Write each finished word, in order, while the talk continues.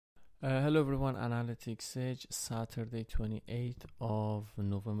Hello everyone, Analytics Edge, Saturday 28th of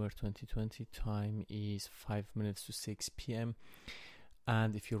November 2020. Time is 5 minutes to 6 p.m.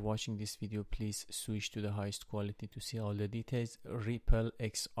 And if you're watching this video, please switch to the highest quality to see all the details. Ripple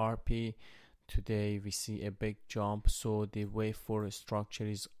XRP, today we see a big jump, so the wave 4 structure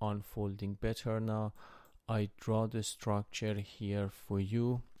is unfolding better now. I draw the structure here for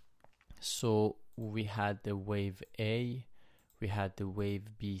you. So we had the wave A, we had the wave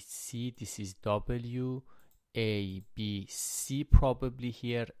BC, this is W, A, B, C probably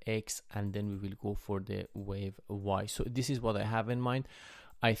here, X, and then we will go for the wave Y. So this is what I have in mind.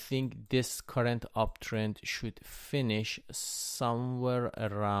 I think this current uptrend should finish somewhere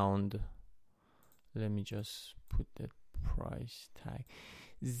around, let me just put the price tag,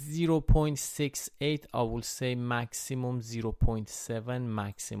 0.68, I will say maximum 0.7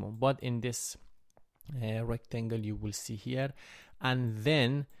 maximum, but in this rectangle you will see here, and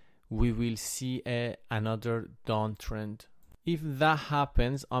then we will see another downtrend. If that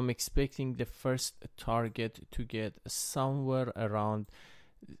happens, I'm expecting the first target to get somewhere around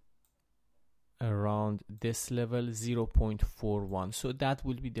this level, 0.41. so that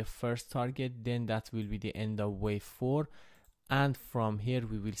will be the first target, then that will be the end of wave 4, and from here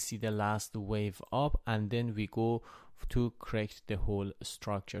we will see the last wave up, and then we go to correct the whole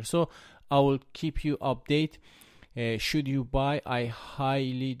structure. So I will keep you update. Should you buy? I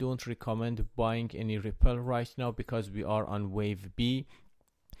highly don't recommend buying any Ripple right now because we are on wave B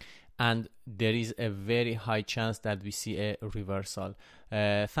and there is a very high chance that we see a reversal.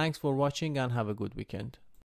 Thanks for watching and have a good weekend.